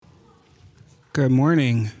Good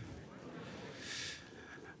morning.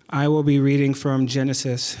 I will be reading from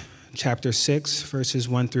Genesis chapter 6, verses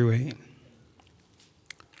 1 through 8.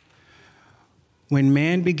 When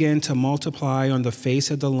man began to multiply on the face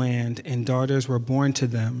of the land and daughters were born to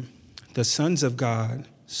them, the sons of God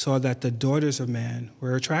saw that the daughters of man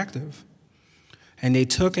were attractive, and they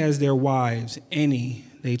took as their wives any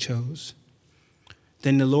they chose.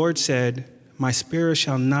 Then the Lord said, "My spirit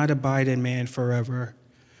shall not abide in man forever,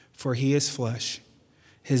 for he is flesh.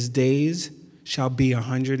 His days shall be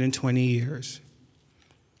 120 years.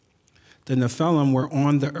 The Nephilim were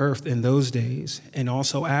on the earth in those days, and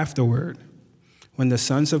also afterward, when the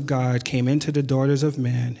sons of God came into the daughters of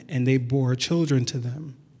man, and they bore children to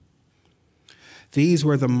them. These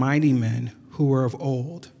were the mighty men who were of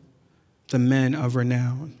old, the men of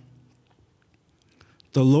renown.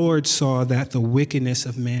 The Lord saw that the wickedness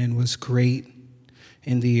of man was great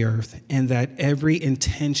in the earth, and that every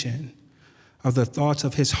intention of the thoughts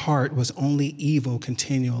of his heart was only evil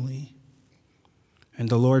continually. And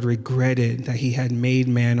the Lord regretted that he had made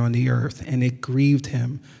man on the earth, and it grieved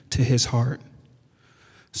him to his heart.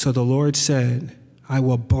 So the Lord said, I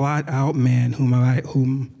will blot out man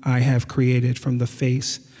whom I have created from the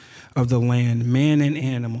face of the land, man and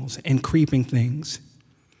animals and creeping things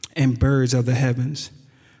and birds of the heavens,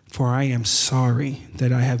 for I am sorry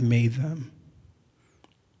that I have made them."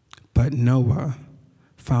 But Noah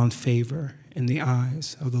found favor in the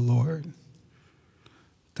eyes of the Lord.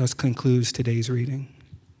 Thus concludes today's reading.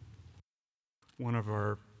 One of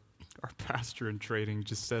our pastor in training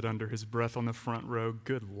just said under his breath on the front row,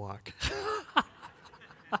 "Good luck."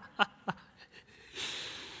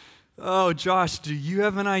 Oh, Josh, do you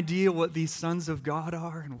have an idea what these sons of God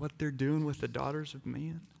are and what they're doing with the daughters of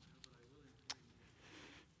man?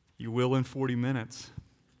 You will in 40 minutes.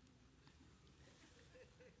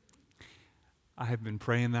 I have been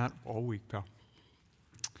praying that all week, pal.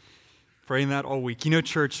 Praying that all week. You know,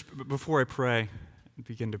 church, before I pray and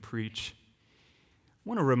begin to preach, I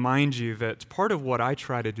want to remind you that part of what I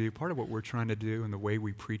try to do, part of what we're trying to do in the way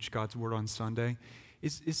we preach God's Word on Sunday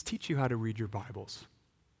is teach you how to read your Bibles.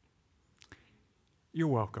 You're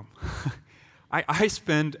welcome. I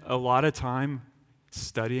spend a lot of time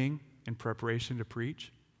studying in preparation to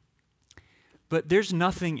preach, but there's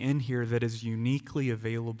nothing in here that is uniquely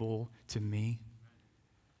available to me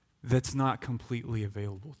that's not completely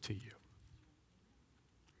available to you.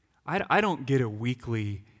 I don't get a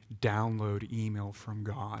weekly download email from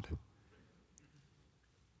God.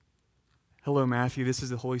 "Hello, Matthew, this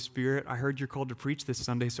is the Holy Spirit. I heard you're called to preach this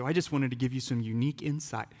Sunday, so I just wanted to give you some unique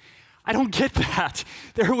insight." I don't get that.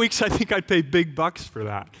 There are weeks I think I'd pay big bucks for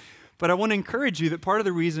that. But I want to encourage you that part of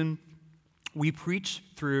the reason we preach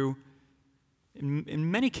through,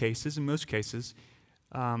 in many cases, in most cases,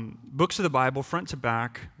 books of the Bible, front to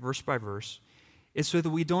back, verse by verse, is so that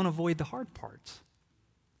we don't avoid the hard parts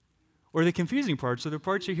or the confusing parts, or the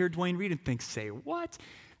parts you hear Dwayne read and think, "Say what?"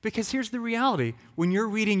 Because here's the reality. When you're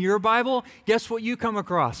reading your Bible, guess what you come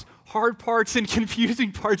across? Hard parts and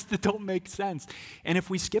confusing parts that don't make sense. And if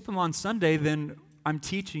we skip them on Sunday, then I'm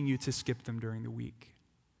teaching you to skip them during the week.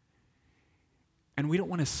 And we don't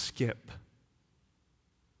want to skip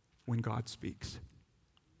when God speaks.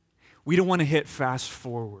 We don't want to hit fast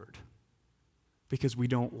forward because we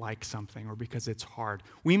don't like something or because it's hard.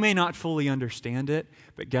 We may not fully understand it,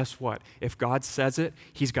 but guess what? If God says it,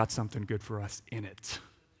 He's got something good for us in it.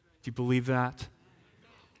 Do you believe that?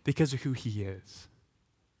 Because of who He is.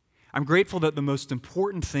 I'm grateful that the most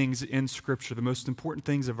important things in Scripture, the most important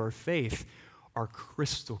things of our faith, are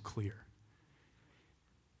crystal clear.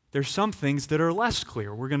 There's some things that are less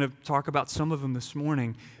clear. We're going to talk about some of them this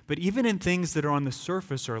morning. But even in things that are on the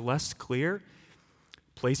surface are less clear,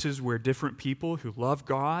 places where different people who love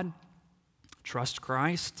God, trust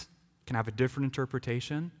Christ, can have a different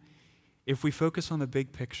interpretation, if we focus on the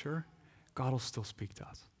big picture, God will still speak to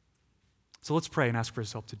us. So let's pray and ask for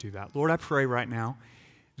His help to do that. Lord, I pray right now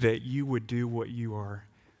that You would do what You are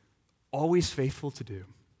always faithful to do,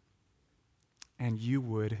 and You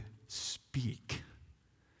would speak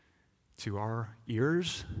to our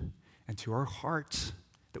ears and to our hearts,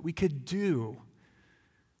 that we could do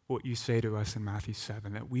what You say to us in Matthew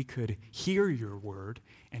 7, that we could hear Your word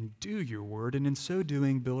and do Your word, and in so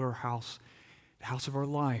doing build our house, the house of our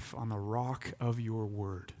life, on the rock of Your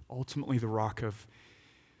word, ultimately the rock of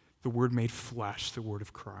the Word made flesh, the Word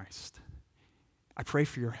of Christ. I pray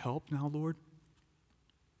for Your help now, Lord.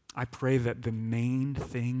 I pray that the main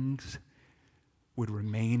things would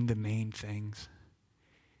remain the main things,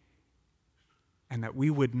 and that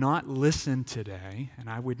we would not listen today, and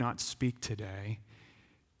I would not speak today,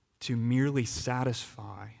 to merely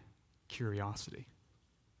satisfy curiosity,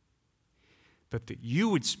 but that you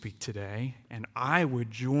would speak today, and I would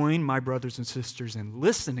join my brothers and sisters in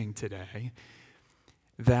listening today,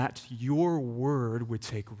 that your word would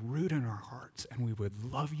take root in our hearts, and we would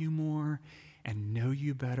love you more and know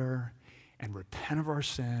you better and repent of our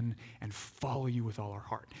sin and follow you with all our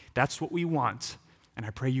heart. That's what we want, and I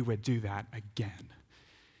pray you would do that again.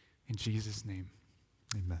 In Jesus' name,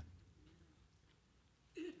 amen.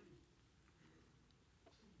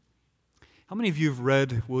 How many of you have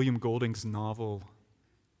read William Golding's novel,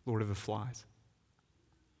 Lord of the Flies?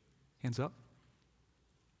 Hands up.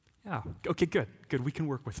 Yeah, okay, good. We can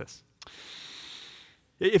work with this.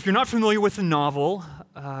 If you're not familiar with the novel,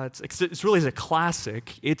 it's really a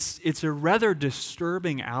classic. It's a rather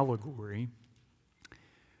disturbing allegory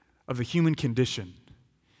of the human condition.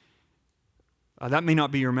 That may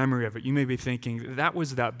not be your memory of it. You may be thinking, that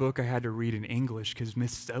was that book I had to read in English because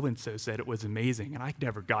Miss So-and-so said it was amazing, and I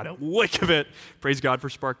never got a lick of it. Praise God for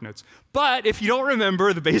SparkNotes. But if you don't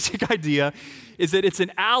remember, the basic idea is that it's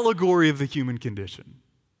an allegory of the human condition.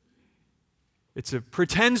 It's a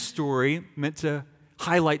pretend story meant to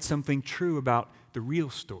highlight something true about the real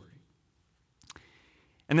story.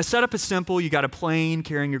 And the setup is simple. You got a plane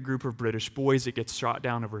carrying a group of British boys that gets shot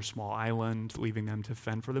down over a small island, leaving them to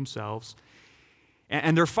fend for themselves.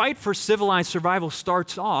 And their fight for civilized survival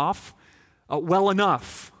starts off well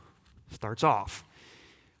enough.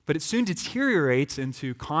 But it soon deteriorates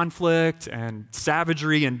into conflict and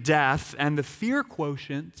savagery and death, and the fear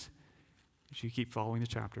quotient, as you keep following the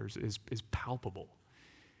chapters, is palpable.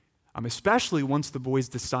 Especially once the boys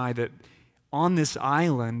decide that on this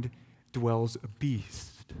island dwells a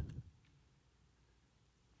beast,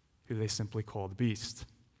 who they simply call the Beast.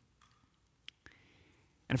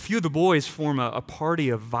 And a few of the boys form a party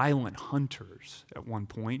of violent hunters at one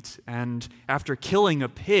point, and after killing a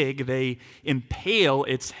pig, they impale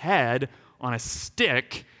its head on a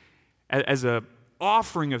stick as an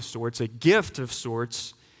offering of sorts, a gift of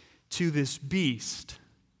sorts, to this beast.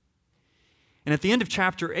 And at the end of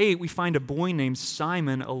chapter 8, we find a boy named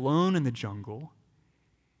Simon alone in the jungle,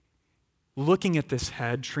 looking at this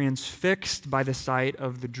head, transfixed by the sight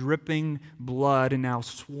of the dripping blood and now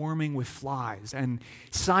swarming with flies. And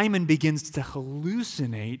Simon begins to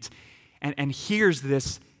hallucinate and hears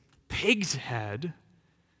this pig's head,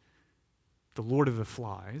 the Lord of the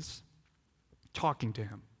Flies, talking to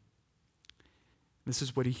him. This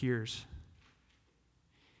is what he hears.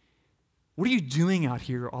 "What are you doing out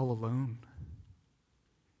here all alone?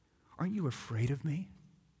 Aren't you afraid of me?"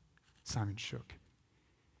 Simon shook.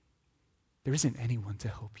 "There isn't anyone to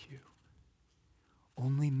help you.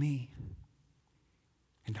 Only me.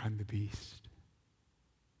 And I'm the beast."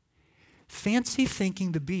 "Fancy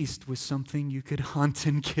thinking the beast was something you could hunt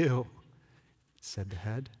and kill," said the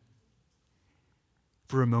head.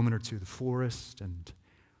 For a moment or two, the forest and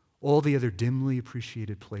all the other dimly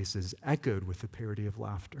appreciated places echoed with the parody of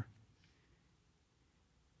laughter.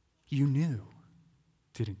 "You knew,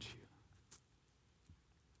 didn't you?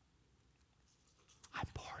 I'm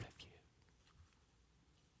part of you.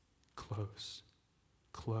 Close,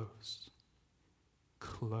 close,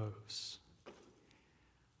 close.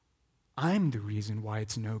 I'm the reason why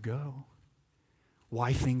it's no-go,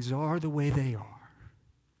 why things are the way they are."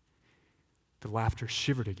 The laughter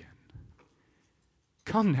shivered again.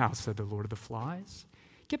 "Come now," said the Lord of the Flies.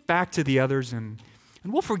 "Get back to the others and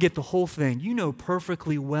we'll forget the whole thing. You know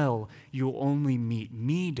perfectly well you'll only meet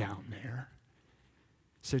me down there.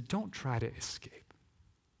 So don't try to escape."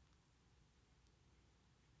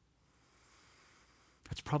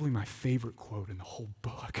 That's probably my favorite quote in the whole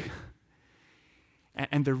book.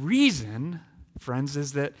 And the reason, friends,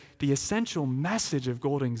 is that the essential message of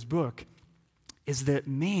Golding's book is that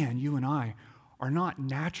man, you and I, are not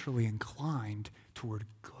naturally inclined toward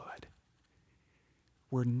good.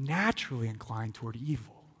 We're naturally inclined toward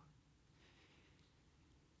evil.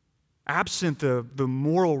 Absent the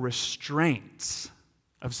moral restraints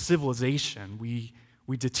of civilization, we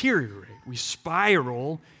deteriorate, we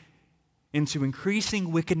spiral into increasing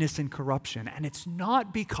wickedness and corruption. And it's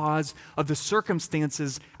not because of the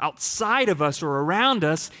circumstances outside of us or around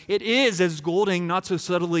us. It is, as Golding not so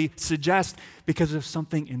subtly suggests, because of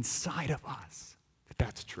something inside of us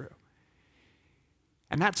that's true.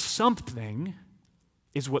 And that something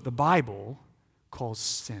is what the Bible calls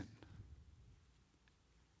sin.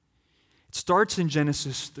 It starts in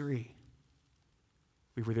Genesis 3.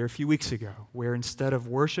 We were there a few weeks ago, where instead of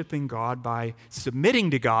worshiping God by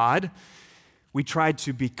submitting to God, we tried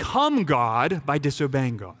to become God by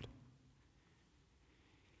disobeying God.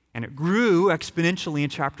 And it grew exponentially in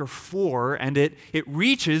chapter 4, and it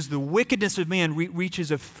reaches, the wickedness of man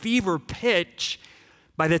reaches a fever pitch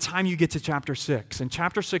by the time you get to chapter 6. And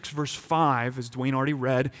chapter 6, verse 5, as Dwayne already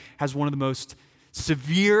read, has one of the most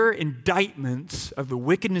severe indictments of the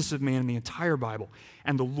wickedness of man in the entire Bible.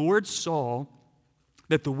 And the Lord saw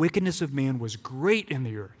that the wickedness of man was great in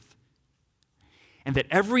the earth, and that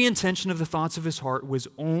every intention of the thoughts of his heart was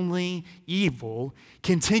only evil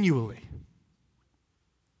continually.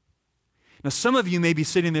 Now, some of you may be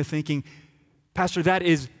sitting there thinking, Pastor, that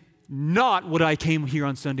is not what I came here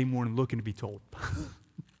on Sunday morning looking to be told.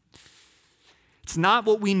 It's not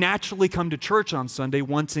what we naturally come to church on Sunday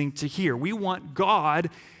wanting to hear. We want God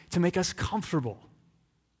to make us comfortable.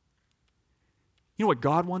 You know what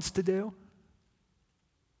God wants to do?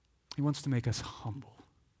 He wants to make us humble.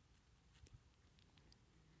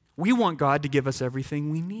 We want God to give us everything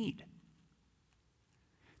we need.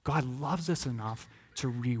 God loves us enough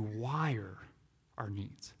to rewire our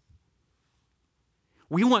needs.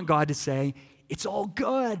 We want God to say, it's all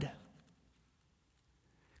good.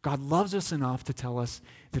 God loves us enough to tell us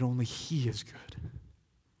that only He is good.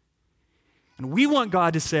 And we want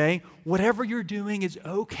God to say, whatever you're doing is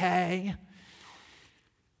okay.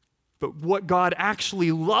 But what God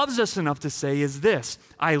actually loves us enough to say is this: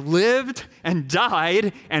 I lived and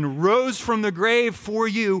died and rose from the grave for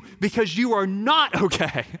you because you are not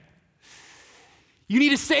okay. You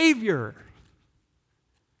need a Savior.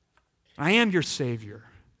 I am your Savior.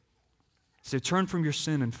 So turn from your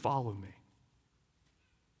sin and follow me.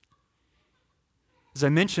 As I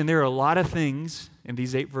mentioned, there are a lot of things in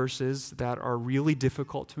these 8 verses that are really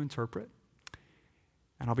difficult to interpret.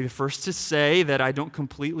 And I'll be the first to say that I don't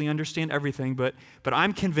completely understand everything, but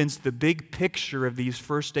I'm convinced the big picture of these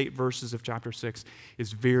first 8 verses of chapter 6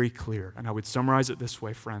 is very clear. And I would summarize it this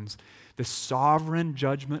way, friends. The sovereign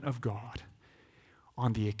judgment of God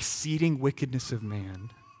on the exceeding wickedness of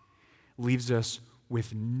man leaves us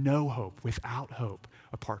with no hope, without hope,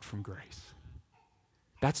 apart from grace.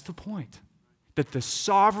 That's the point. That the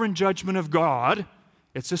sovereign judgment of God,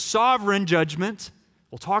 it's a sovereign judgment,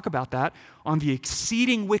 we'll talk about that, on the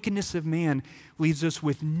exceeding wickedness of man leaves us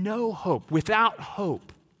with no hope, without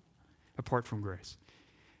hope, apart from grace.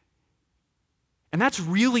 And that's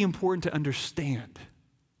really important to understand.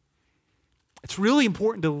 It's really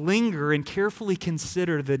important to linger and carefully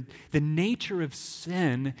consider the nature of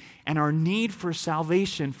sin and our need for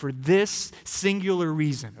salvation for this singular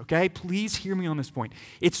reason, okay? Please hear me on this point.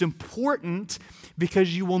 It's important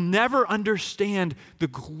because you will never understand the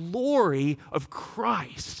glory of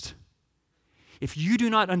Christ if you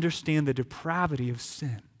do not understand the depravity of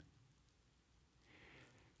sin.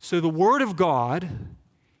 So the Word of God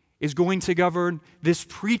is going to govern this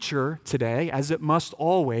preacher today, as it must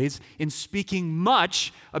always, in speaking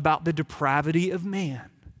much about the depravity of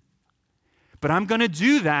man. But I'm going to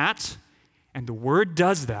do that, and the Word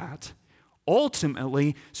does that,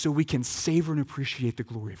 ultimately so we can savor and appreciate the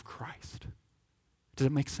glory of Christ. Does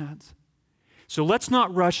that make sense? So let's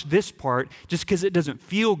not rush this part just because it doesn't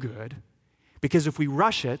feel good, because if we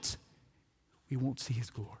rush it, we won't see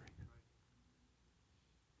His glory.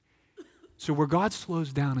 So where God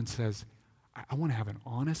slows down and says, I want to have an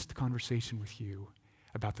honest conversation with you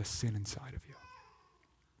about the sin inside of you.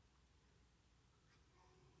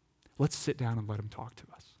 Let's sit down and let Him talk to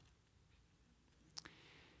us.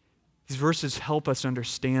 These verses help us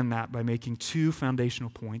understand that by making 2 foundational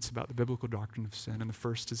points about the biblical doctrine of sin. And the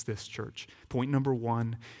first is this, church. Point number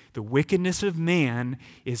 1, the wickedness of man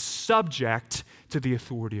is subject to the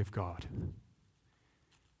authority of God.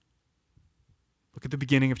 Look at the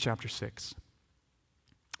beginning of chapter 6.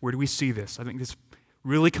 Where do we see this? I think this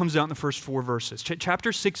really comes out in the first 4 verses.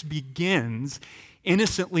 Chapter 6 begins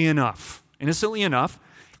innocently enough,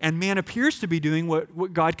 and man appears to be doing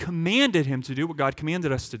what God commanded him to do, what God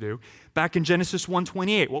commanded us to do. Back in Genesis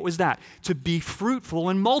 1:28, what was that? To be fruitful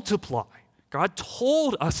and multiply. God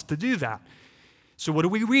told us to do that. So what do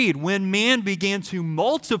we read? When man began to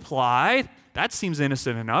multiply, that seems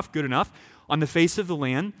innocent enough, good enough, on the face of the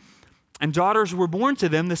land, and daughters were born to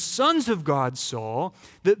them, the sons of God saw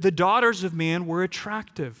that the daughters of man were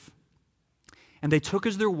attractive, and they took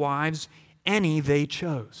as their wives any they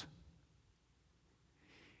chose.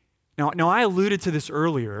 Now, I alluded to this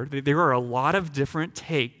earlier. There are a lot of different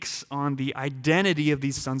takes on the identity of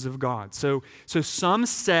these sons of God. So some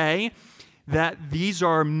say that these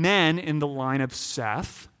are men in the line of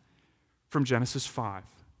Seth from Genesis 5.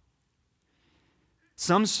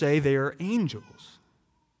 Some say they are angels.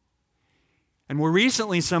 And more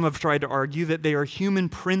recently, some have tried to argue that they are human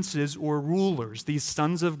princes or rulers, these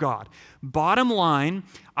sons of God. Bottom line,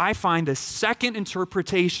 I find a second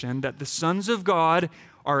interpretation that the sons of God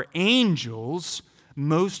are angels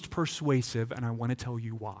most persuasive, and I want to tell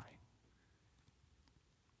you why.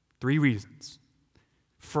 3 reasons.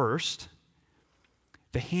 First,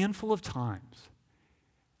 the handful of times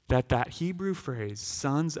that Hebrew phrase,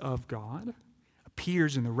 sons of God,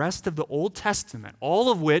 appears in the rest of the Old Testament,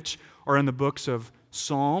 all of which are in the books of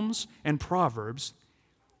Psalms and Proverbs.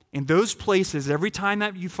 In those places, every time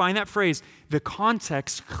that you find that phrase, the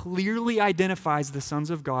context clearly identifies the sons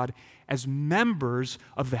of God as members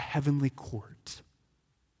of the heavenly court.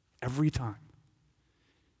 Every time.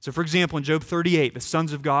 So, for example, in Job 38, the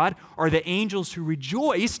sons of God are the angels who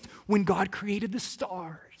rejoiced when God created the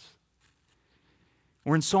stars.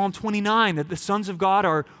 Or in Psalm 29, that the sons of God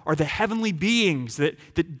are the heavenly beings that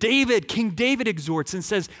King David exhorts and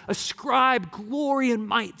says, ascribe glory and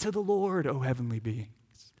might to the Lord, O heavenly beings.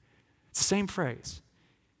 It's the same phrase.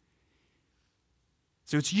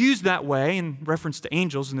 So it's used that way in reference to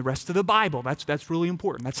angels in the rest of the Bible. That's really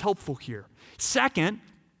important. That's helpful here. Second,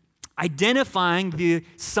 identifying the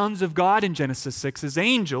sons of God in Genesis 6 as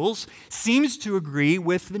angels seems to agree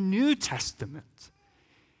with the New Testament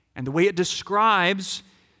and the way it describes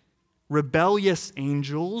rebellious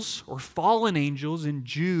angels or fallen angels in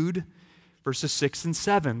Jude verses 6 and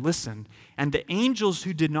 7. Listen, and the angels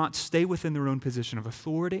who did not stay within their own position of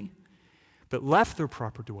authority, but left their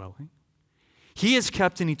proper dwelling, he is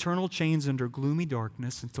kept in eternal chains under gloomy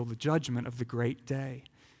darkness until the judgment of the great day.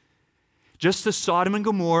 Just as Sodom and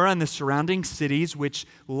Gomorrah and the surrounding cities, which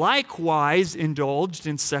likewise indulged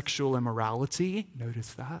in sexual immorality,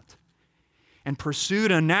 notice that, and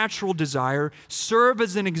pursued unnatural desire, serve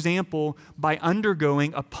as an example by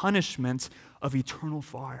undergoing a punishment of eternal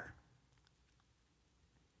fire.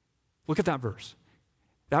 Look at that verse.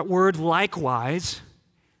 That word likewise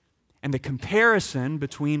and the comparison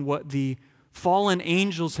between what the fallen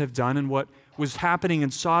angels have done and what was happening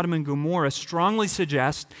in Sodom and Gomorrah strongly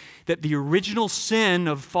suggests that the original sin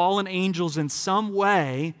of fallen angels in some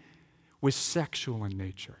way was sexual in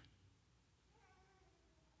nature.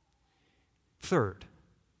 Third,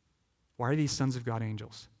 why are these sons of God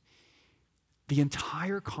angels? The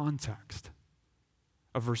entire context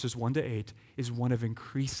of verses 1 to 8 is one of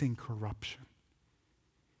increasing corruption,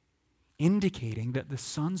 indicating that the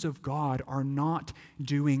sons of God are not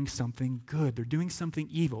doing something good. They're doing something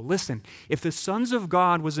evil. Listen, if the sons of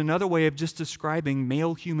God was another way of just describing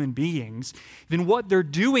male human beings, then what they're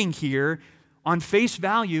doing here, on face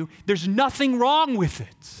value, there's nothing wrong with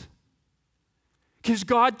it. Because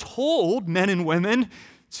God told men and women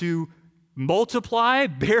to multiply,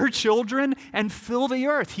 bear children, and fill the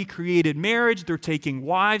earth. He created marriage. They're taking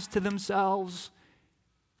wives to themselves.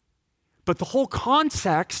 But the whole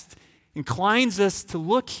context inclines us to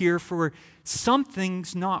look here for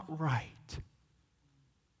something's not right.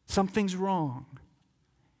 Something's wrong.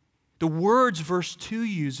 The words verse 2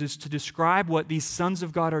 uses to describe what these sons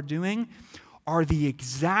of God are doing are the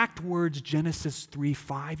exact words Genesis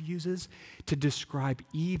 3:5 uses to describe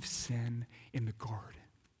Eve's sin in the garden.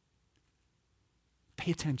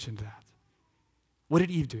 Pay attention to that. What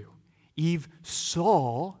did Eve do? Eve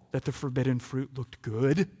saw that the forbidden fruit looked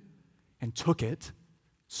good and took it.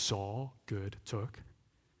 Saw, good, took.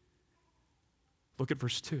 Look at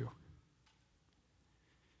verse 2.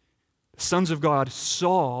 The sons of God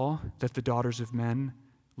saw that the daughters of men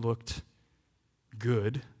looked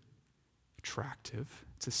good, attractive.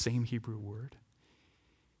 It's the same Hebrew word.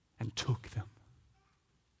 And took them.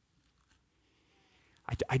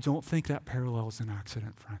 I don't think that parallel is an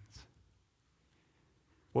accident, friends.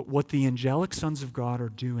 What the angelic sons of God are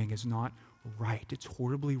doing is not right. It's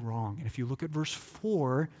horribly wrong. And if you look at verse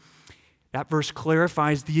 4, that verse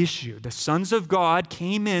clarifies the issue. The sons of God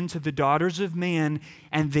came in to the daughters of man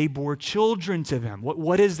and they bore children to them.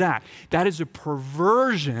 What is that? That is a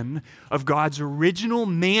perversion of God's original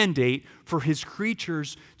mandate for his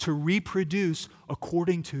creatures to reproduce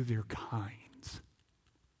according to their kinds.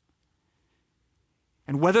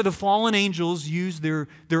 And whether the fallen angels use their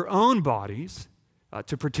own bodies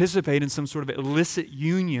to participate in some sort of illicit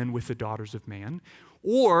union with the daughters of man,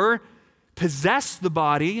 or possess the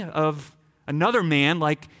body of another man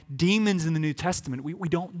like demons in the New Testament, we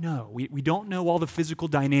don't know. We don't know all the physical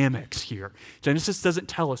dynamics here. Genesis doesn't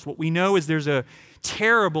tell us. What we know is there's a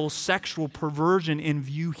terrible sexual perversion in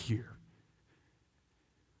view here.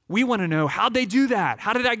 We want to know, how'd they do that?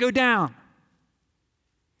 How did that go down?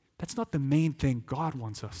 That's not the main thing God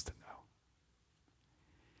wants us to know.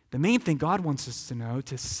 The main thing God wants us to know,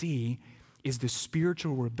 to see, is the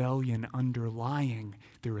spiritual rebellion underlying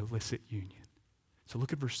their illicit union. So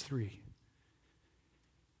look at verse 3.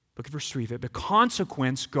 Look at verse 3. That the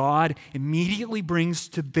consequence God immediately brings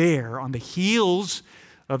to bear on the heels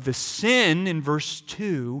of the sin in verse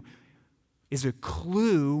 2 is a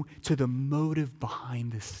clue to the motive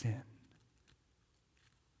behind the sin.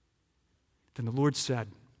 Then the Lord said,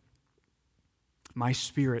 my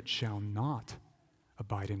spirit shall not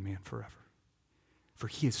abide in man forever, for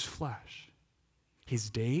he is flesh. His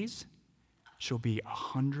days shall be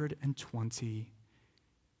 120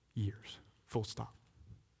 years. Full stop.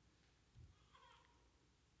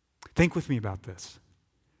 Think with me about this.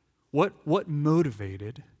 What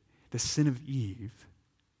motivated the sin of Eve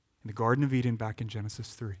in the Garden of Eden back in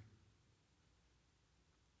Genesis 3?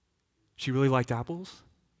 She really liked apples?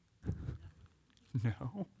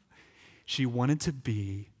 No. She wanted to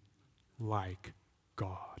be like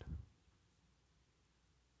God.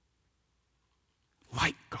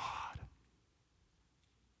 Like God.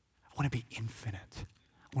 I want to be infinite.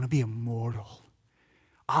 I want to be immortal.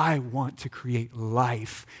 I want to create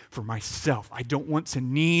life for myself. I don't want to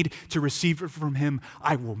need to receive it from him.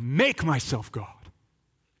 I will make myself God.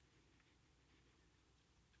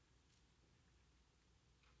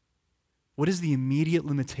 What is the immediate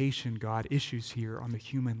limitation God issues here on the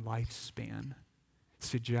human lifespan?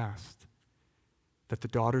 Suggest that the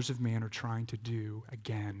daughters of man are trying to do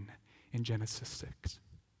again in Genesis 6.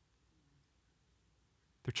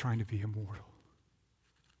 They're trying to be immortal.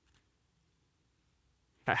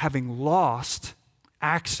 Having lost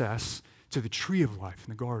access to the tree of life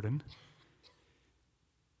in the garden,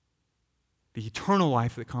 the eternal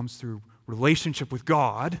life that comes through relationship with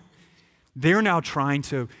God, they're now trying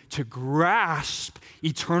to grasp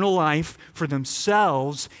eternal life for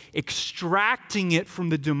themselves, extracting it from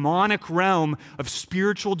the demonic realm of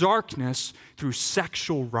spiritual darkness through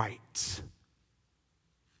sexual rites.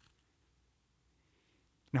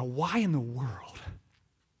 Now, why in the world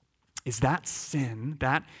is that sin,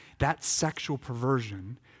 that sexual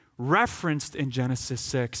perversion, referenced in Genesis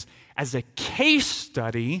 6 as a case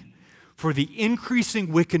study for the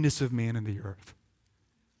increasing wickedness of man in the earth?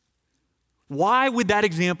 Why would that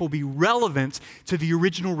example be relevant to the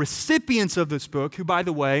original recipients of this book, who, by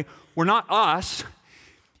the way, were not us?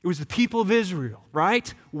 It was the people of Israel,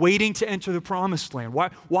 right? Waiting to enter the promised land.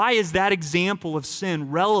 Why is that example of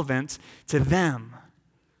sin relevant to them?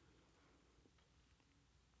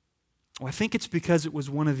 Well, I think it's because it was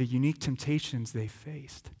one of the unique temptations they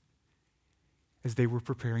faced as they were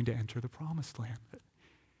preparing to enter the promised land.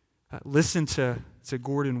 Listen to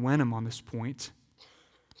Gordon Wenham on this point.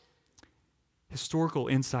 Historical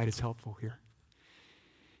insight is helpful here.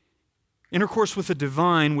 Intercourse with the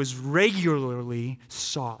divine was regularly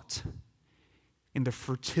sought in the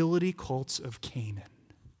fertility cults of Canaan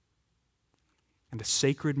and the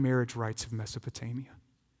sacred marriage rites of Mesopotamia.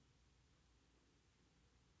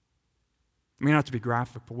 I mean, not to be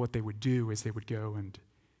graphic, but what they would do is they would go and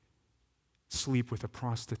sleep with a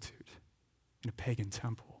prostitute in a pagan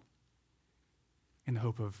temple in the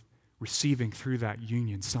hope of receiving through that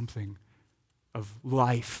union something of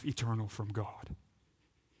life eternal from God.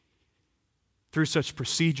 Through such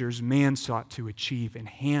procedures, man sought to achieve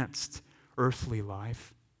enhanced earthly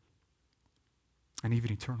life and even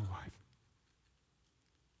eternal life.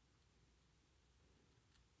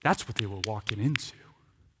 That's what they were walking into.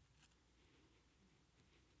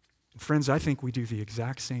 And friends, I think we do the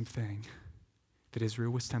exact same thing that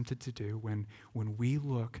Israel was tempted to do when we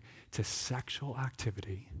look to sexual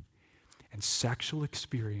activity and sexual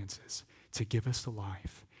experiences to give us the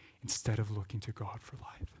life instead of looking to God for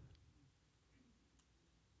life.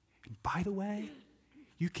 And by the way,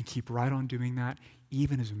 you can keep right on doing that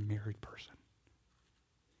even as a married person.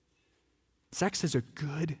 Sex is a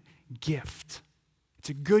good gift. It's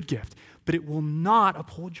a good gift, but it will not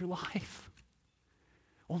uphold your life.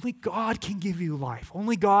 Only God can give you life.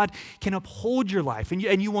 Only God can uphold your life. And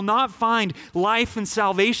you will not find life and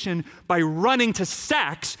salvation by running to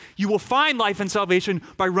sex. You will find life and salvation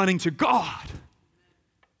by running to God.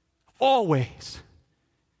 Always.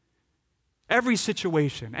 Every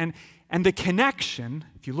situation. And the connection,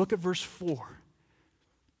 if you look at verse 4,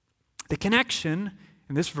 the connection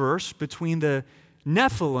in this verse between the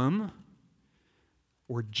Nephilim,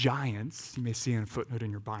 or giants, you may see in a footnote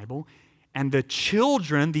in your Bible, and the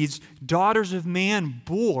children these daughters of man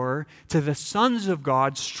bore to the sons of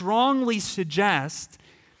God strongly suggest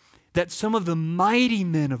that some of the mighty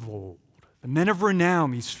men of old, the men of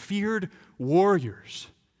renown, these feared warriors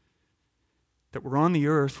that were on the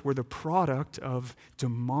earth, were the product of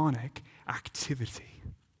demonic activity.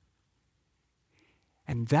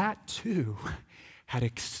 And that too had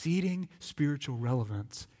exceeding spiritual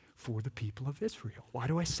relevance for the people of Israel. Why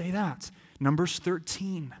do I say that? Numbers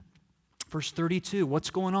 13. Verse 32, what's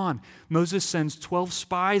going on? Moses sends 12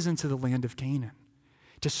 spies into the land of Canaan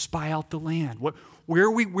to spy out the land.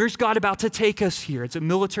 Where's God about to take us here? It's a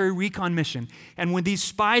military recon mission. And when these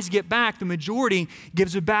spies get back, the majority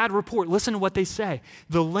gives a bad report. Listen to what they say.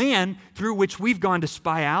 The land through which we've gone to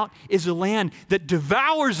spy out is a land that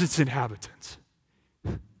devours its inhabitants.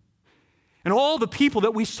 And all the people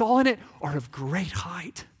that we saw in it are of great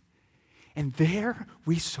height. And there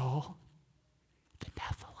we saw the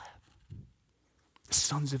Nephilim, the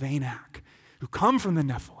sons of Anak, who come from the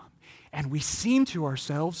Nephilim. And we seem to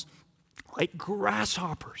ourselves like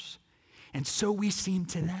grasshoppers, and so we seem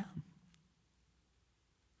to them.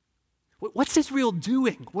 What's Israel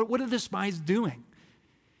doing? What are the spies doing?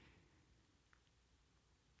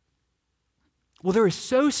 Well, they're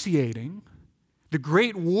associating the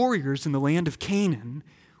great warriors in the land of Canaan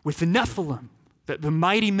with the Nephilim, the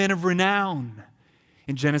mighty men of renown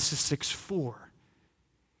in Genesis 6:4.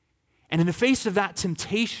 And in the face of that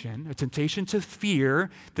temptation, a temptation to fear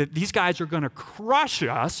that these guys are going to crush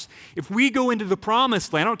us, if we go into the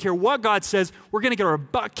promised land, I don't care what God says, we're going to get our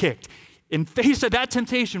butt kicked. In face of that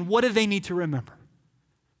temptation, what do they need to remember?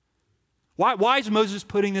 Why is Moses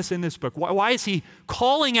putting this in this book? Why is he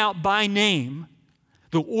calling out by name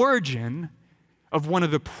the origin of one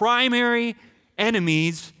of the primary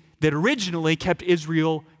enemies that originally kept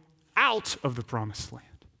Israel out of the promised land?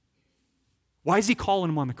 Why is he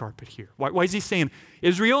calling them on the carpet here? Why is he saying,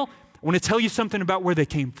 Israel, I want to tell you something about where they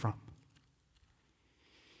came from?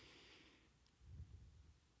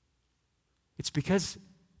 It's because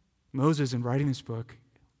Moses, in writing this book,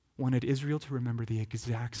 wanted Israel to remember the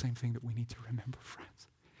exact same thing that we need to remember, friends.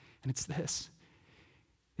 And it's this.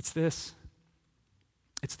 It's this.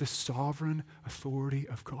 It's the sovereign authority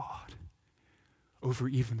of God over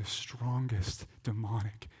even the strongest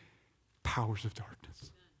demonic powers of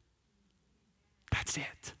darkness. That's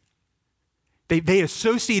it. They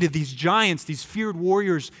associated these giants, these feared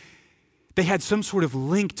warriors, they had some sort of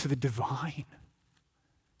link to the divine.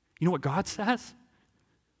 You know what God says?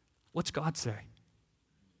 What's God say?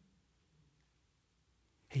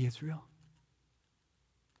 Hey, Israel,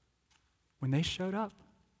 when they showed up,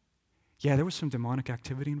 yeah, there was some demonic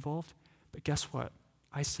activity involved, but guess what?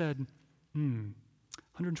 I said,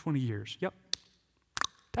 120 years. Yep,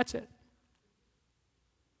 that's it.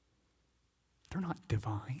 They're not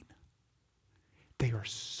divine. They are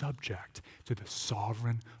subject to the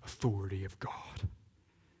sovereign authority of God.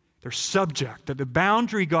 They're subject. That the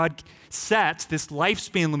boundary God sets, this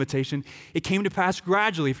lifespan limitation, it came to pass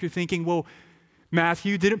gradually. If you're thinking, well,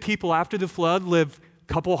 Matthew, didn't people after the flood live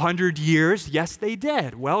a couple hundred years? Yes, they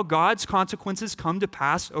did. Well, God's consequences come to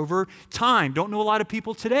pass over time. Don't know a lot of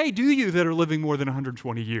people today, do you, that are living more than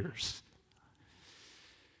 120 years?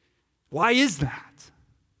 Why is that?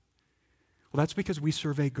 Well, that's because we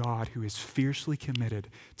serve a God who is fiercely committed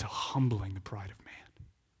to humbling the pride of man,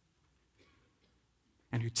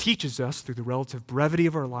 and who teaches us through the relative brevity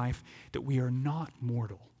of our life that we are not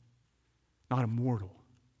mortal, not immortal.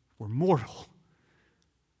 We're mortal.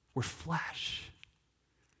 We're flesh.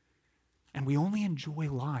 And we only enjoy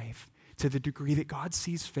life to the degree that God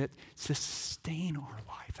sees fit to sustain our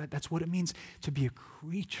life. That's what it means to be a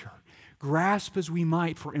creature. Grasp as we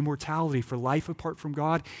might for immortality, for life apart from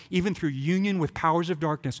God, even through union with powers of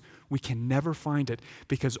darkness, we can never find it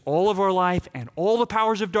because all of our life and all the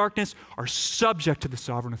powers of darkness are subject to the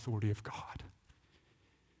sovereign authority of God.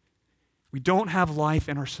 We don't have life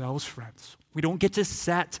in ourselves, friends. We don't get to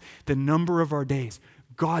set the number of our days.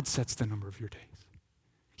 God sets the number of your days.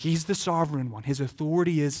 He's the sovereign one. His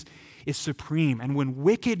authority is supreme. And when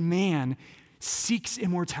wicked man seeks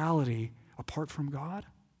immortality apart from God,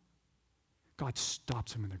 God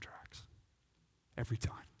stops them in their tracks every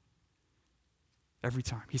time. Every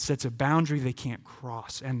time. He sets a boundary they can't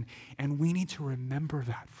cross. And we need to remember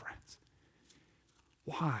that, friends.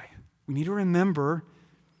 Why? We need to remember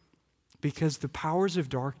because the powers of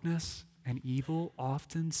darkness and evil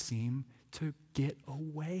often seem to get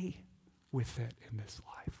away with it in this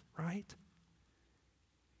life, right?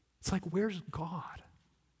 It's like, where's God?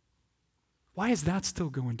 Why is that still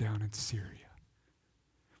going down in Syria?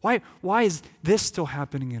 Why is this still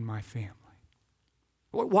happening in my family?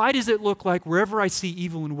 Why does it look like wherever I see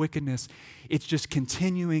evil and wickedness, it's just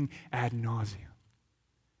continuing ad nauseum?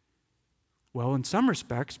 Well, in some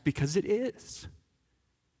respects, because it is.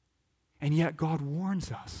 And yet God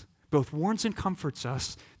warns us, both warns and comforts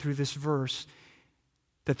us through this verse,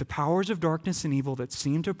 that the powers of darkness and evil that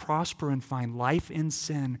seem to prosper and find life in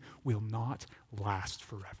sin will not last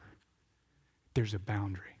forever. There's a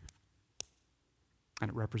boundary. And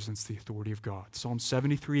it represents the authority of God. Psalm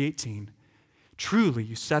 73:18. Truly,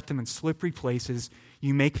 you set them in slippery places.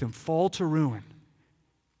 You make them fall to ruin.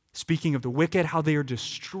 Speaking of the wicked, how they are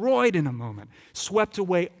destroyed in a moment, swept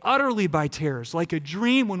away utterly by terrors, like a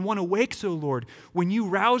dream when one awakes, O Lord. When you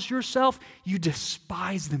rouse yourself, you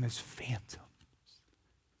despise them as phantoms.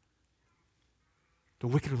 The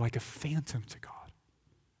wicked are like a phantom to God,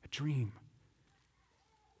 a dream.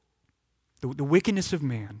 The wickedness of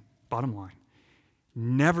man, bottom line,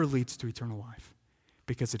 never leads to eternal life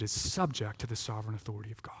because it is subject to the sovereign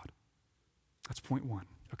authority of God. That's point one,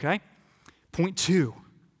 okay? Point two.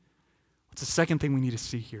 What's the second thing we need to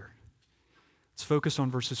see here? Let's focus on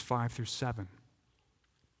verses 5 through 7.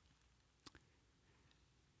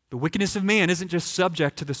 The wickedness of man isn't just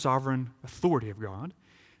subject to the sovereign authority of God.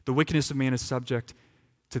 The wickedness of man is subject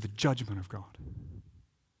to the judgment of God.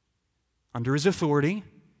 Under his authority,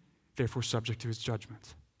 therefore subject to his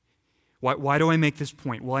judgment. Why do I make this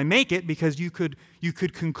point? Well, I make it because you could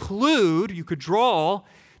draw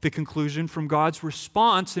the conclusion from God's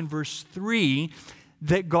response in verse 3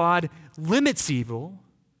 that God limits evil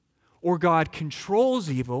or God controls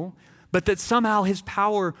evil, but that somehow his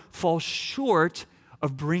power falls short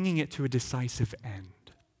of bringing it to a decisive end.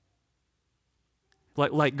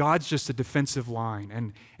 Like God's just a defensive line,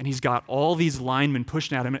 and he's got all these linemen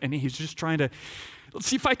pushing at him, and he's just trying to, let's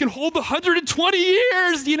see if I can hold the 120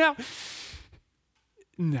 years,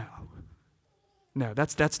 No,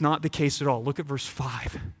 that's not the case at all. Look at verse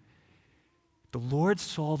 5. The Lord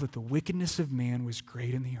saw that the wickedness of man was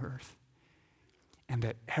great in the earth, and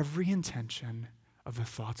that every intention of the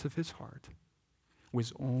thoughts of his heart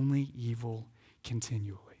was only evil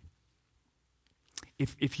continually.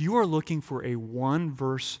 If you are looking for a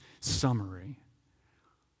one-verse summary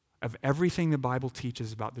of everything the Bible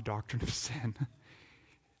teaches about the doctrine of sin,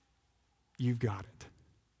 you've got it.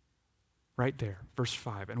 Right there, verse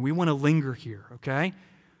 5. And we want to linger here, okay?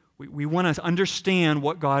 We want to understand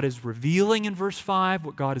what God is revealing in verse 5,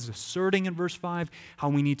 what God is asserting in verse 5, how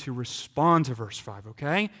we need to respond to verse 5,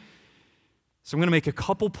 okay? So I'm going to make a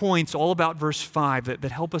couple points all about verse 5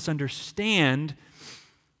 that help us understand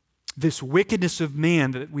this wickedness of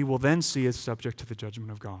man that we will then see as subject to the judgment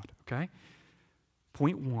of God, okay?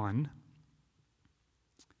 Point 1,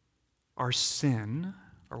 our sin,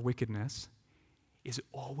 our wickedness, is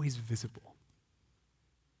always visible.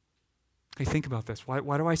 Okay, think about this. Why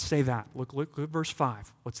do I say that? Look at verse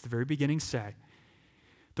 5. What's the very beginning say?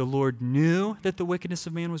 The Lord knew that the wickedness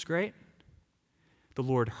of man was great. The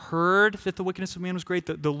Lord heard that the wickedness of man was great.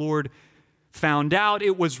 The Lord found out.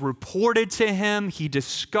 It was reported to him. He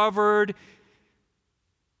discovered.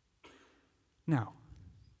 No.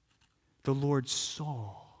 The Lord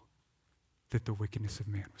saw that the wickedness of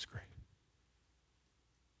man was great.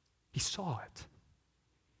 He saw it.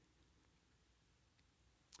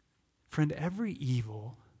 Friend, every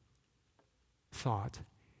evil thought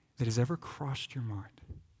that has ever crossed your mind,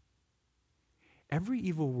 every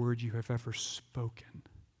evil word you have ever spoken,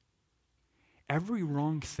 every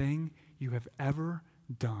wrong thing you have ever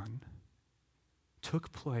done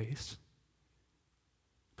took place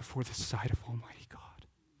before the sight of Almighty God.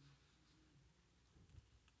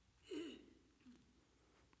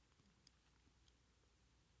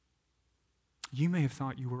 You may have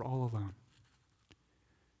thought you were all alone.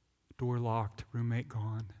 Door locked, roommate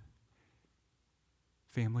gone,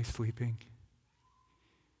 family sleeping,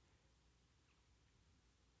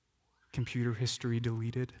 computer history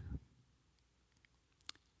deleted.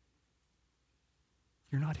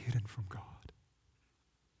 You're not hidden from God.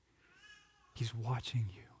 He's watching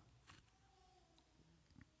you.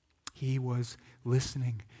 He was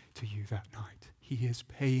listening to you that night. He is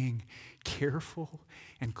paying careful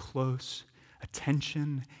and close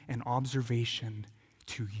attention and observation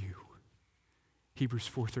to you. Hebrews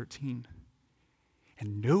 4:13.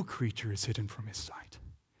 And no creature is hidden from his sight,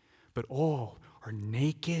 but all are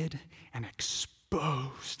naked and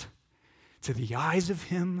exposed to the eyes of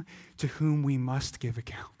him to whom we must give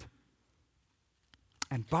account.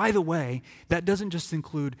 And by the way, that doesn't just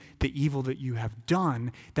include the evil that you have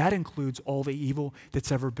done, that includes all the evil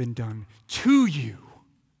that's ever been done to you.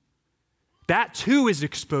 That too is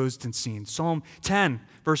exposed and seen. Psalm 10,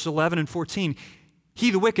 verse 11 and 14. He,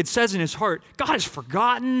 the wicked, says in his heart, God has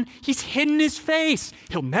forgotten. He's hidden his face.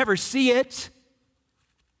 He'll never see it.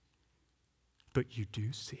 But you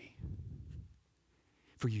do see.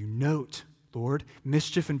 For you note, Lord,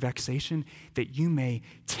 mischief and vexation, that you may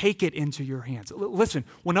take it into your hands. Listen,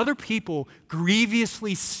 when other people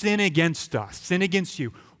grievously sin against us, sin against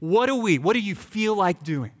you, what do you feel like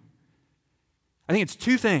doing? I think it's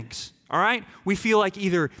two things, all right? We feel like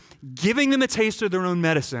either giving them a taste of their own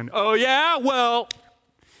medicine. Oh, yeah? Well.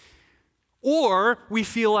 Or we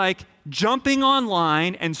feel like jumping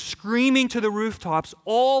online and screaming to the rooftops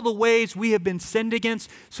all the ways we have been sinned against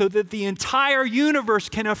so that the entire universe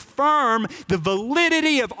can affirm the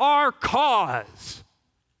validity of our cause.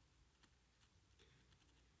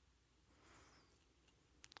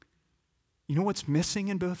 You know what's missing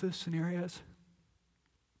in both those scenarios?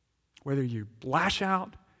 Whether you lash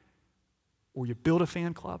out or you build a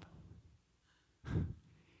fan club,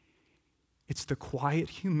 it's the quiet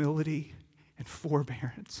humility and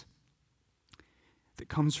forbearance that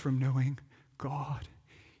comes from knowing God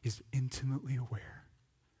is intimately aware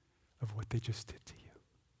of what they just did to you.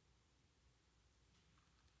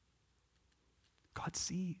 God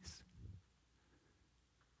sees.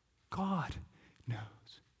 God knows.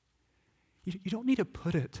 You don't need to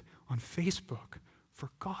put it on Facebook for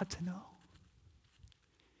God to know.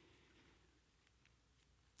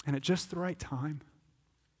 And at just the right time,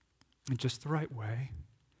 in just the right way,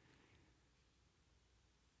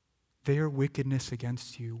 their wickedness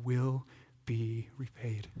against you will be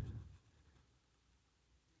repaid.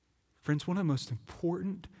 Friends, one of the most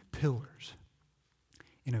important pillars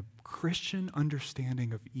in a Christian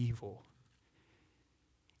understanding of evil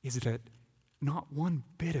is that not one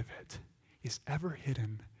bit of it is ever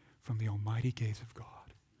hidden from the almighty gaze of God.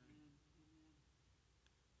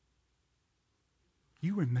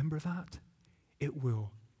 You remember that? It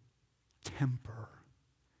will temper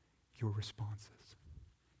your responses.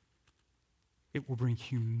 It will bring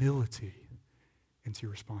humility into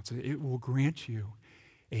your responses. It will grant you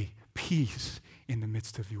a peace in the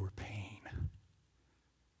midst of your pain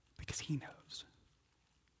because he knows.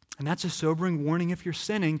 And that's a sobering warning if you're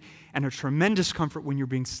sinning and a tremendous comfort when you're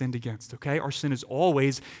being sinned against, okay? Our sin is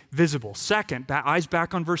always visible. Second, eyes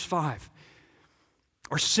back on verse 5.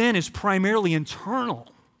 Our sin is primarily internal.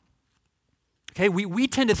 Okay, we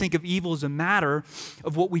tend to think of evil as a matter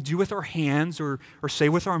of what we do with our hands or say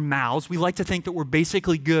with our mouths. We like to think that we're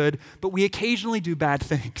basically good, but we occasionally do bad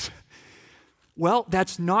things. Well,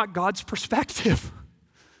 that's not God's perspective.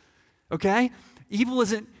 Okay? Evil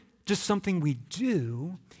isn't just something we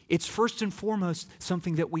do. It's first and foremost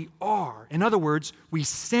something that we are. In other words, we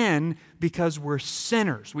sin because we're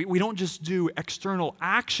sinners. We don't just do external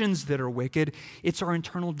actions that are wicked. It's our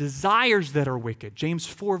internal desires that are wicked. James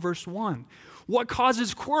 4, verse 1. What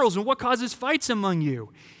causes quarrels and what causes fights among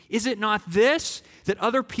you? Is it not this, that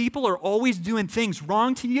other people are always doing things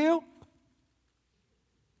wrong to you?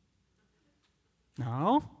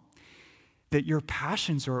 No. That your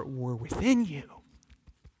passions are at war within you.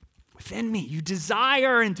 Within me. You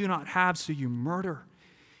desire and do not have, so you murder.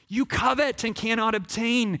 You covet and cannot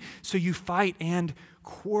obtain, so you fight and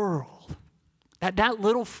quarrel. That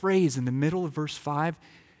little phrase in the middle of verse 5,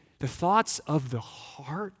 the thoughts of the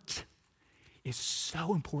heart, is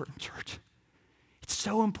so important, church. It's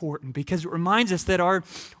so important because it reminds us that our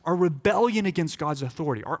rebellion against God's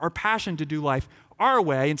authority, our passion to do life our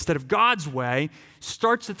way instead of God's way,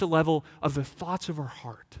 starts at the level of the thoughts of our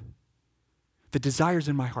heart, the desires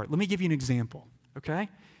in my heart. Let me give you an example, okay?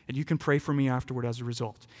 And you can pray for me afterward as a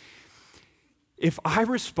result. If I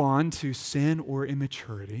respond to sin or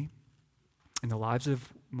immaturity in the lives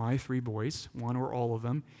of my 3 boys, one or all of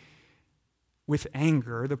them, with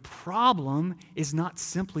anger, the problem is not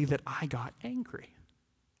simply that I got angry.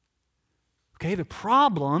 Okay, the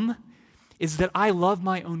problem is that I love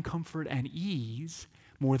my own comfort and ease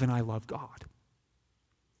more than I love God.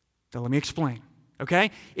 Now let me explain,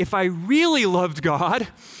 okay? If I really loved God,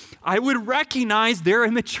 I would recognize their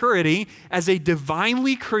immaturity as a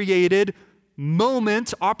divinely created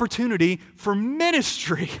moment, opportunity for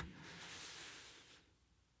ministry,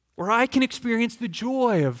 where I can experience the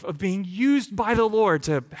joy of being used by the Lord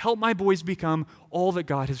to help my boys become all that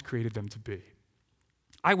God has created them to be.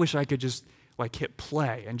 I wish I could just hit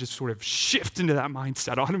play and just sort of shift into that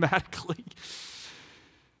mindset automatically.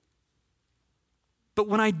 But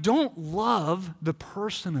when I don't love the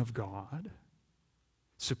person of God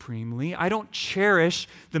supremely, I don't cherish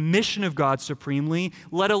the mission of God supremely,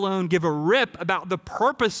 let alone give a rip about the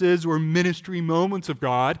purposes or ministry moments of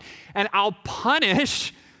God, and I'll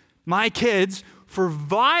punish my kids for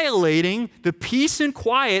violating the peace and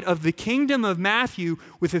quiet of the kingdom of Matthew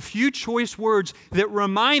with a few choice words that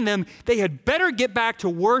remind them they had better get back to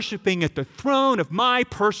worshiping at the throne of my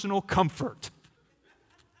personal comfort.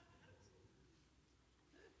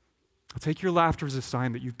 I'll take your laughter as a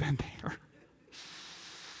sign that you've been there.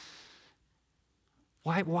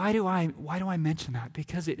 Why do I mention that?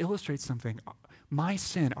 Because it illustrates something. My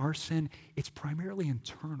sin, our sin, it's primarily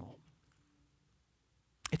internal.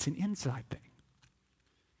 It's an inside thing.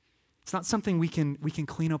 It's not something we can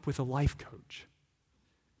clean up with a life coach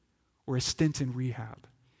or a stint in rehab.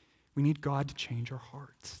 We need God to change our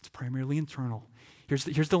hearts. It's primarily internal. Here's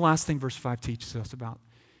the last thing verse 5 teaches us about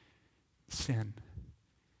sin.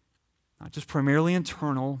 Not just primarily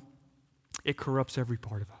internal, it corrupts every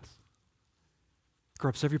part of us. It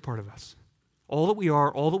corrupts every part of us. All that we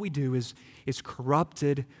are, all that we do is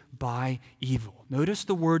corrupted by evil. Notice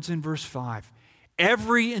the words in verse 5.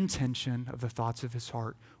 Every intention of the thoughts of his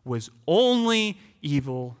heart was only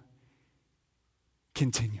evil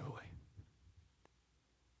continually.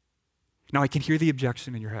 Now I can hear the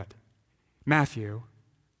objection in your head. Matthew,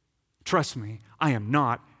 trust me, I am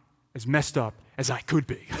not as messed up as I could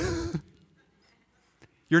be.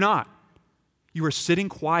 You're not. You are sitting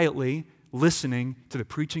quietly listening to the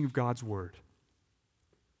preaching of God's word.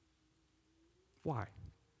 Why?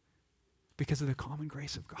 Because of the common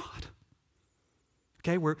grace of God.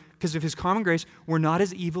 Okay, because of his common grace, we're not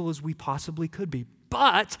as evil as we possibly could be.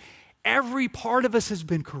 But every part of us has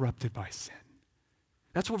been corrupted by sin.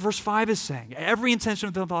 That's what verse 5 is saying. Every intention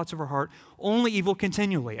of the thoughts of our heart, only evil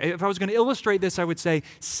continually. If I was going to illustrate this, I would say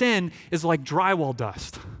sin is like drywall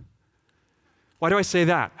dust. Why do I say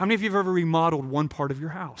that? How many of you have ever remodeled one part of your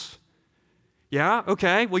house? Yeah?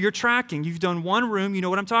 Okay. Well, you're tracking. You've done one room. You know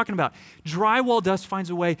what I'm talking about. Drywall dust finds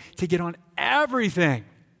a way to get on everything.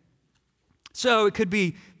 So it could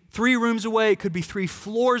be 3 rooms away. It could be 3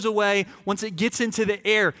 floors away. Once it gets into the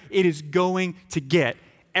air, it is going to get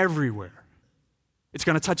everywhere. It's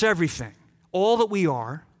going to touch everything. All that we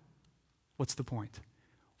are, what's the point?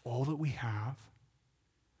 All that we have,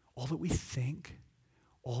 all that we think,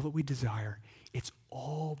 all that we desire, it's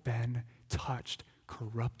all been touched,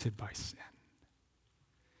 corrupted by sin.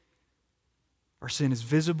 Our sin is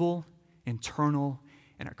visible, internal,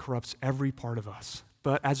 and it corrupts every part of us.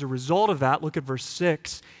 But as a result of that, look at verse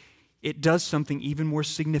 6, it does something even more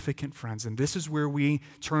significant, friends. And this is where we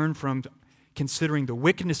turn from considering the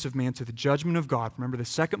wickedness of man to the judgment of God. Remember the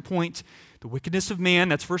second point, the wickedness of man,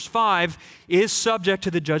 that's verse 5, is subject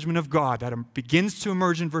to the judgment of God. That begins to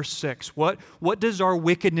emerge in verse 6. What does our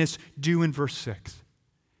wickedness do in verse 6?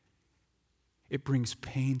 It brings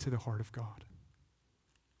pain to the heart of God.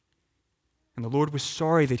 And the Lord was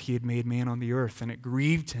sorry that he had made man on the earth, and it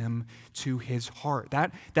grieved him to his heart.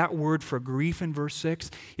 That word for grief in verse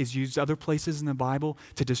 6 is used other places in the Bible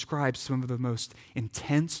to describe some of the most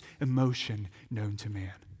intense emotion known to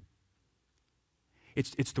man.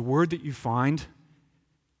 It's the word that you find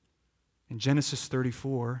in Genesis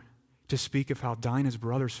 34 to speak of how Dinah's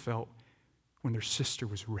brothers felt when their sister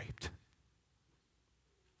was raped.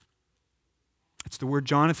 It's the word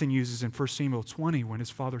Jonathan uses in 1 Samuel 20 when his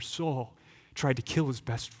father Saul tried to kill his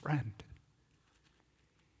best friend.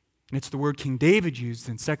 And it's the word King David used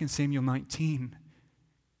in 2 Samuel 19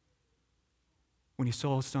 when he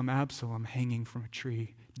saw his son Absalom hanging from a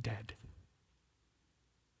tree dead.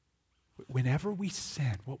 Whenever we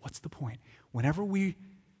sin, what's the point? Whenever we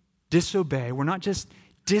disobey, we're not just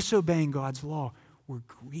disobeying God's law, we're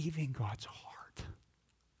grieving God's heart.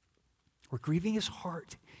 We're grieving his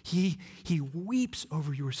heart. He weeps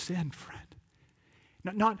over your sin, friend.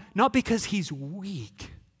 Not because he's weak,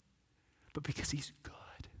 but because he's good,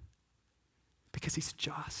 because he's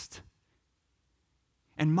just.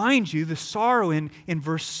 And mind you, the sorrow in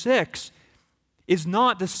verse 6 is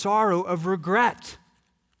not the sorrow of regret.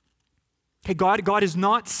 Okay, God is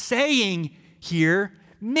not saying here,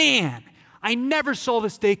 man, I never saw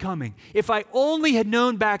this day coming. If I only had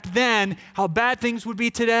known back then how bad things would be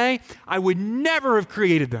today, I would never have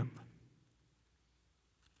created them.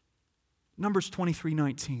 Numbers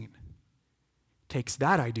 23:19 takes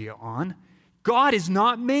that idea on. God is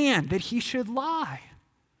not man that he should lie,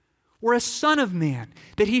 or a son of man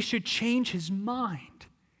that he should change his mind.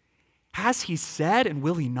 Has he said and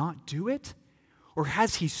will he not do it? Or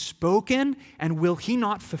has he spoken and will he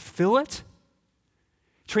not fulfill it?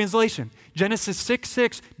 Translation, Genesis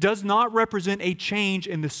 6:6 does not represent a change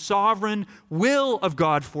in the sovereign will of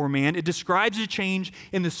God for man. It describes a change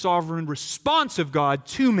in the sovereign response of God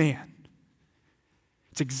to man.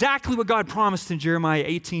 It's exactly what God promised in Jeremiah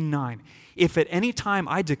 18:9. If at any time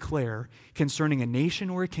I declare concerning a nation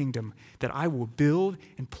or a kingdom that I will build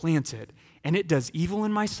and plant it, and it does evil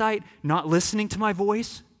in my sight, not listening to my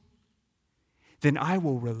voice, then I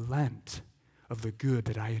will relent of the good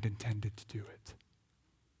that I had intended to do it.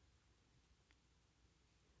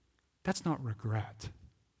 That's not regret.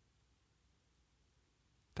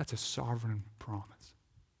 That's a sovereign promise.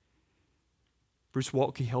 Bruce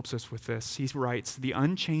Waltke helps us with this. He writes, the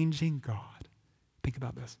unchanging God, think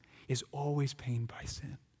about this, is always pained by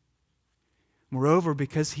sin. Moreover,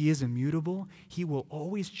 because he is immutable, he will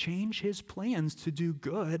always change his plans to do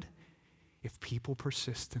good if people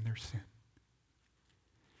persist in their sin.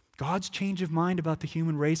 God's change of mind about the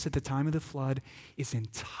human race at the time of the flood is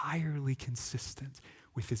entirely consistent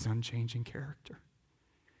with his unchanging character.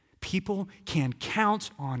 People can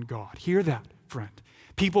count on God. Hear that, friend.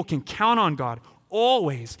 People can count on God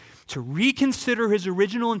always to reconsider his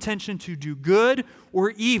original intention to do good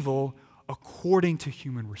or evil according to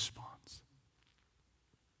human response.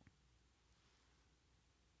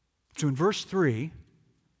 So in verse 3,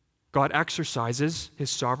 God exercises his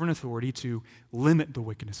sovereign authority to limit the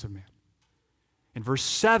wickedness of man. In verse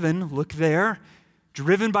 7, look there,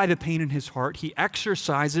 driven by the pain in his heart, he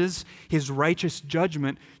exercises his righteous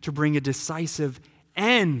judgment to bring a decisive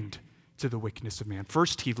end to the wickedness of man.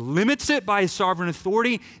 First, he limits it by his sovereign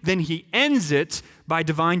authority, then he ends it by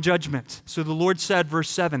divine judgment. So the Lord said, verse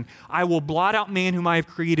 7, I will blot out man whom I have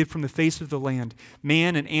created from the face of the land,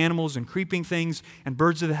 man and animals and creeping things and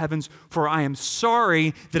birds of the heavens, for I am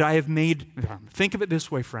sorry that I have made them. Think of it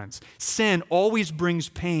this way, friends. Sin always brings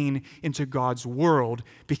pain into God's world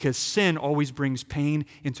because sin always brings pain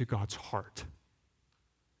into God's heart.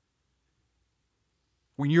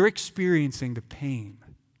 When you're experiencing the pain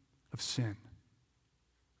of sin,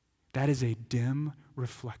 that is a dim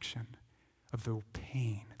reflection of the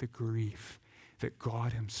pain, the grief that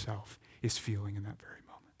God himself is feeling in that very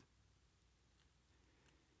moment.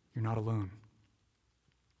 You're not alone.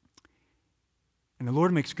 And the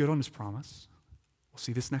Lord makes good on his promise. We'll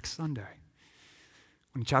see this next Sunday.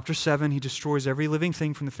 In chapter 7, he destroys every living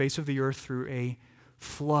thing from the face of the earth through a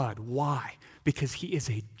flood. Why? Because he is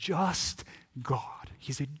a just God.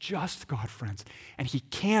 He's a just God, friends, and he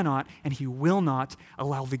cannot and he will not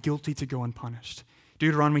allow the guilty to go unpunished.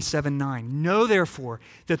 Deuteronomy 7:9. Know therefore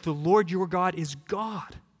that the Lord your God is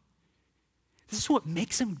God. This is what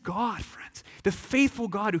makes him God, friends. The faithful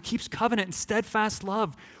God who keeps covenant and steadfast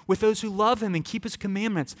love with those who love him and keep his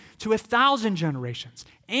commandments to 1,000 generations.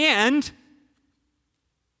 And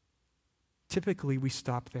typically we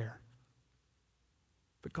stop there.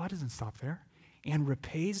 But God doesn't stop there. And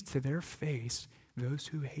repays to their face those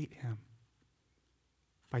who hate him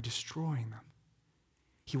by destroying them.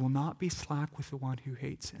 He will not be slack with the one who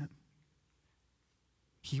hates him.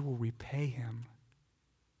 He will repay him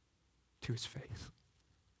to his face.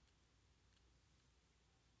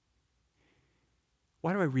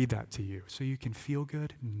 Why do I read that to you? So you can feel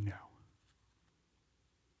good? No.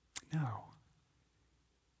 No.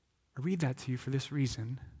 I read that to you for this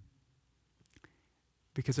reason,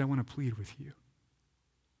 because I want to plead with you.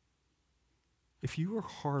 If you are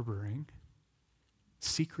harboring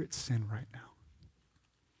secret sin right now,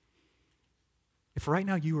 if right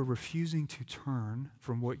now you are refusing to turn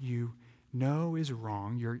from what you know is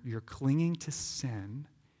wrong, you're clinging to sin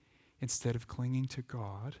instead of clinging to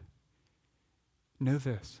God, know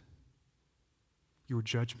this: your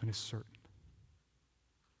judgment is certain.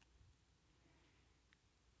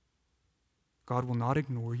 God will not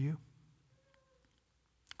ignore you.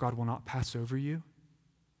 God will not pass over you.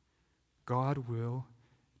 God will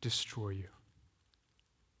destroy you.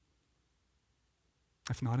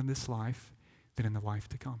 If not in this life, then in the life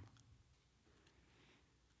to come.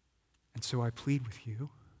 And so I plead with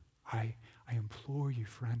you, I implore you,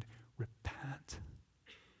 friend, repent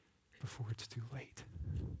before it's too late.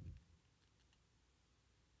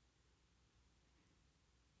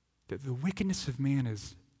 That the wickedness of man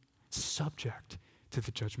is subject to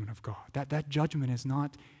the judgment of God. That judgment is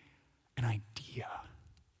not an idea.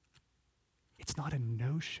 It's not a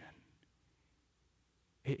notion.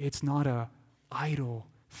 It's not an idle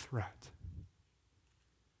threat.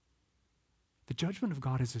 The judgment of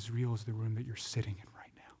God is as real as the room that you're sitting in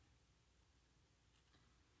right now.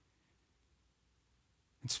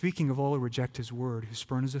 And speaking of all who reject his word, who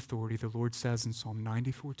spurn his authority, the Lord says in Psalm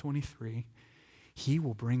 94:23, he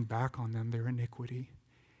will bring back on them their iniquity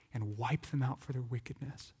and wipe them out for their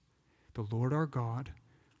wickedness. The Lord our God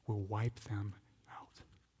will wipe them out.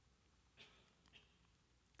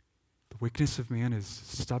 The wickedness of man is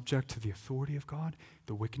subject to the authority of God.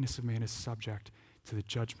 The wickedness of man is subject to the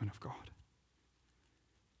judgment of God.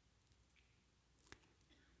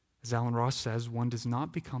 As Alan Ross says, one does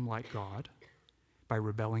not become like God by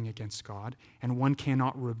rebelling against God, and one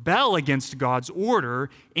cannot rebel against God's order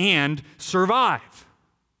and survive.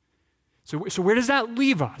 So where does that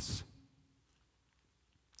leave us?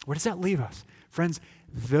 Where does that leave us? Friends,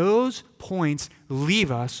 those points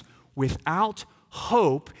leave us without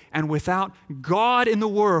hope and without God in the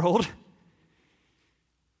world,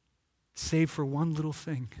 save for one little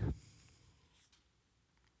thing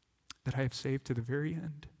that I have saved to the very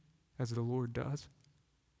end, as the Lord does.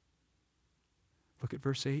 Look at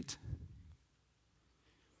verse 8.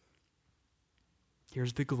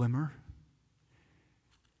 Here's the glimmer.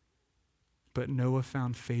 But Noah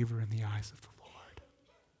found favor in the eyes of the Lord.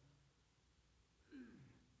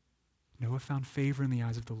 Noah found favor in the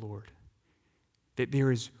eyes of the Lord. That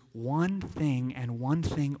there is one thing and one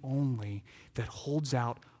thing only that holds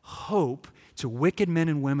out hope to wicked men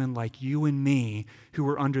and women like you and me who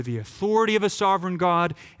are under the authority of a sovereign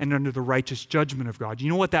God and under the righteous judgment of God. You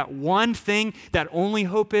know what that one thing, that only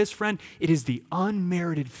hope is, friend? It is the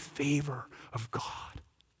unmerited favor of God.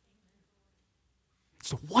 It's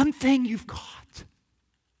the one thing you've got.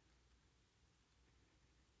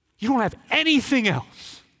 You don't have anything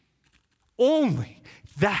else. Only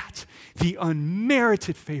that, the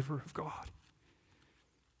unmerited favor of God.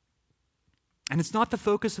 And it's not the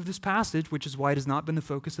focus of this passage, which is why it has not been the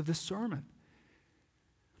focus of this sermon.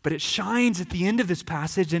 But it shines at the end of this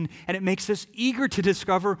passage, and it makes us eager to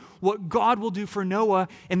discover what God will do for Noah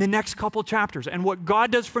in the next couple chapters. And what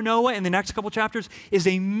God does for Noah in the next couple chapters is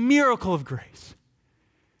a miracle of grace.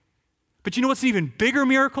 But you know what's an even bigger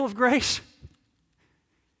miracle of grace?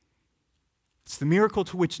 It's the miracle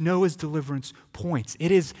to which Noah's deliverance points. It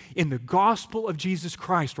is in the gospel of Jesus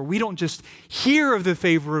Christ, where we don't just hear of the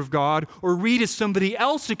favor of God or read as somebody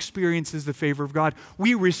else experiences the favor of God.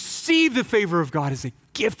 We receive the favor of God as a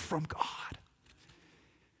gift from God.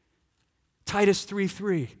 Titus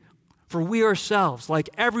 3:3. For we ourselves, like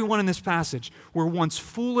everyone in this passage, were once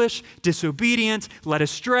foolish, disobedient, led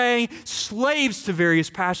astray, slaves to various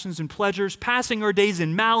passions and pleasures, passing our days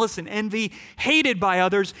in malice and envy, hated by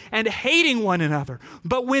others, and hating one another.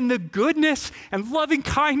 But when the goodness and loving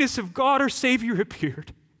kindness of God our Savior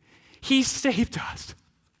appeared, He saved us.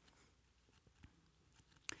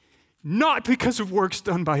 Not because of works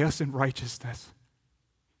done by us in righteousness.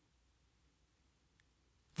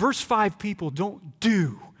 Verse 5 people don't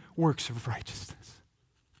do works of righteousness,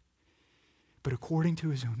 but according to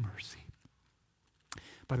His own mercy,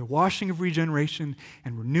 by the washing of regeneration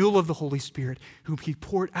and renewal of the Holy Spirit, whom He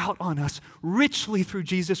poured out on us richly through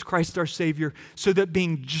Jesus Christ our Savior, so that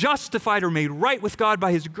being justified or made right with God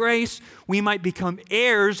by His grace, we might become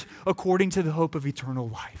heirs according to the hope of eternal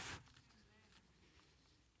life.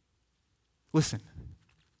 Listen,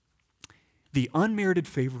 the unmerited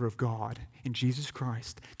favor of God in Jesus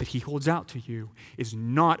Christ that He holds out to you is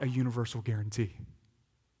not a universal guarantee.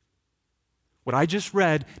 What I just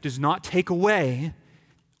read does not take away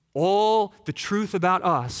all the truth about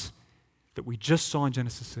us that we just saw in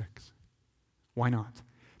Genesis 6. Why not?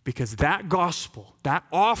 Because that gospel, that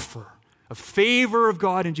offer of favor of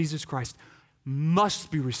God in Jesus Christ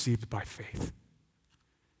must be received by faith.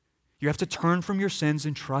 You have to turn from your sins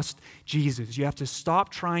and trust Jesus. You have to stop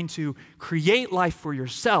trying to create life for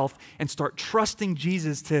yourself and start trusting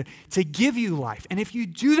Jesus to give you life. And if you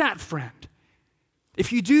do that, friend,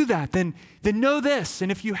 if you do that, then know this.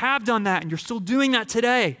 And if you have done that and you're still doing that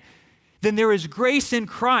today, then there is grace in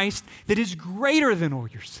Christ that is greater than all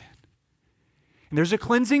your sin. And there's a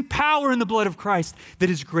cleansing power in the blood of Christ that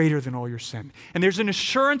is greater than all your sin. And there's an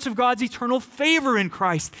assurance of God's eternal favor in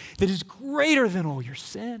Christ that is greater than all your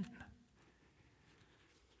sin.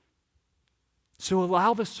 So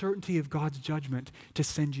allow the certainty of God's judgment to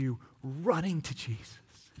send you running to Jesus.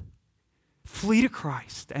 Flee to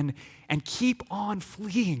Christ and keep on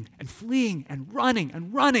fleeing and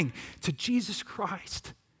running to Jesus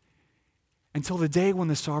Christ until the day when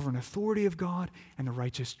the sovereign authority of God and the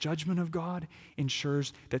righteous judgment of God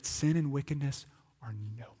ensures that sin and wickedness are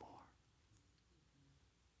no more.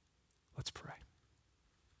 Let's pray.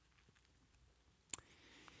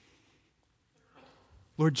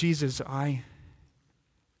 Lord Jesus, I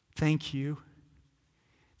thank you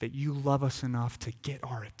that you love us enough to get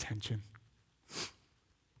our attention.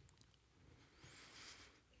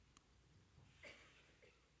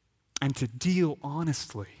 And to deal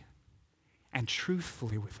honestly and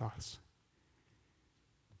truthfully with us.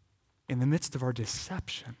 In the midst of our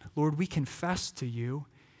deception, Lord, we confess to you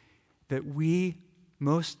that we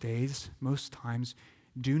most days, most times,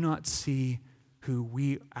 do not see who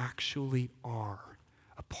we actually are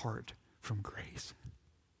apart from grace.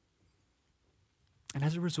 And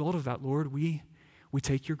as a result of that, Lord, we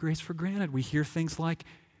take your grace for granted. We hear things like,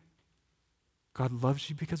 God loves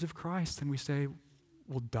you because of Christ. And we say,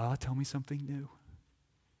 well, duh, tell me something new.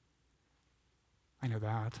 I know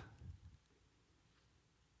that.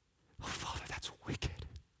 Oh, Father, that's wicked.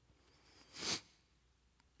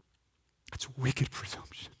 That's wicked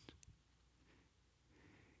presumption.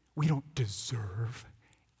 We don't deserve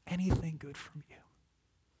anything good from you.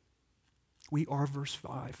 We are verse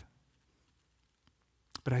 5.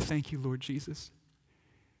 But I thank you, Lord Jesus,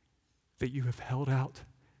 that you have held out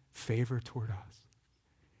favor toward us.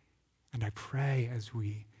 And I pray as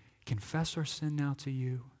we confess our sin now to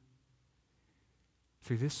you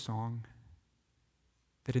through this song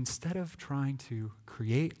that instead of trying to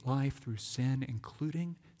create life through sin,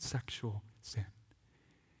 including sexual sin,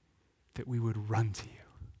 that we would run to you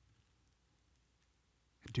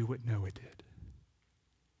and do what Noah did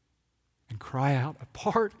and cry out,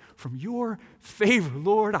 apart from your favor,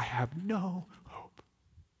 Lord, I have no hope.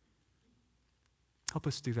 Help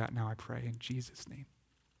us do that now, I pray, in Jesus' name.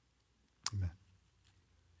 Amen.